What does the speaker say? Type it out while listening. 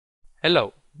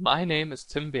Hello, my name is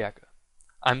Tim Berge.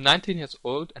 I'm 19 years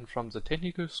old and from the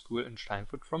technical school in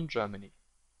Steinfurt from Germany.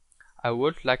 I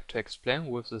would like to explain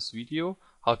with this video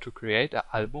how to create an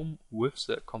album with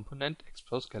the component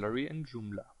Exposé gallery in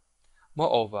Joomla.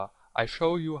 Moreover, I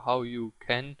show you how you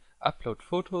can upload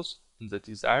photos in the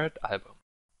desired album.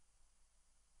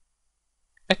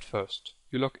 At first,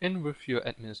 you log in with your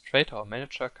administrator or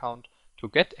manager account to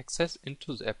get access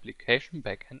into the application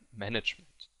backend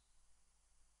management.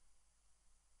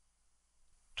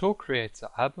 To create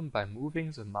the album by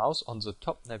moving the mouse on the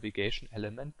top navigation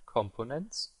element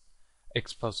Components,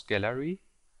 Exposé Gallery,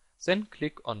 then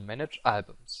click on Manage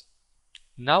Albums.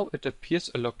 Now it appears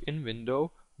a login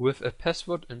window with a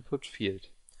password input field.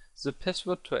 The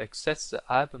password to access the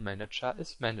album manager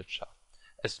is Manager,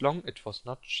 as long it was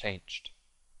not changed.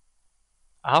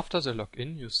 After the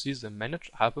login, you see the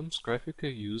Manage Albums graphical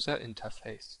user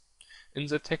interface. In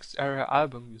the text area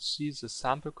Album, you see the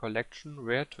sample collection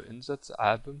where to insert the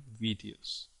album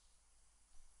videos.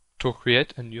 To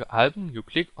create a new album, you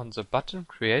click on the button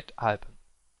Create Album.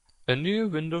 A new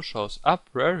window shows up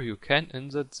where you can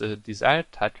insert the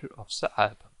desired title of the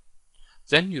album.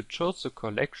 Then you choose the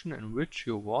collection in which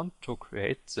you want to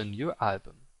create the new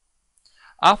album.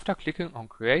 After clicking on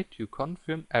Create, you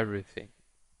confirm everything.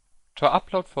 To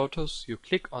upload photos, you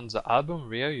click on the album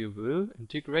where you will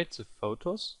integrate the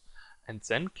photos and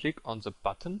then click on the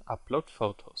button Upload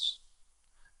Photos.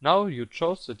 Now you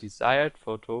choose the desired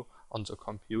photo on the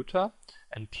computer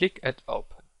and click Add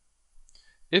Open.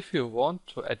 If you want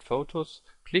to add photos,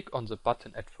 click on the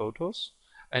button Add Photos,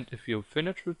 and if you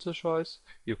finish with the choice,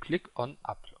 you click on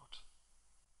Upload.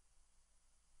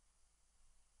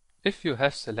 If you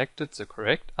have selected the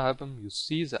correct album, you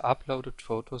see the uploaded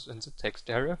photos in the text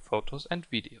area Photos and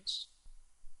Videos.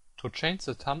 To change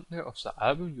the thumbnail of the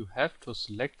album, you have to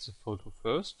select the photo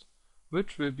first,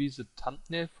 which will be the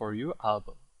thumbnail for your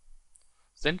album.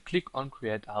 Then click on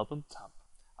Create Album Thumb.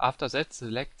 After that,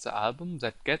 select the album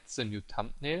that gets the new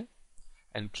thumbnail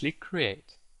and click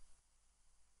Create.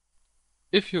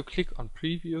 If you click on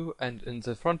Preview and in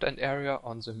the front-end area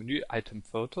on the menu item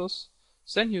Photos,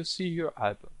 then you see your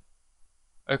album.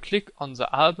 A click on the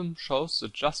album shows the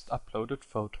just uploaded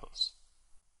photos.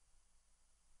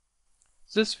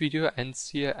 This video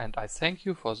ends here and I thank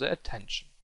you for the attention.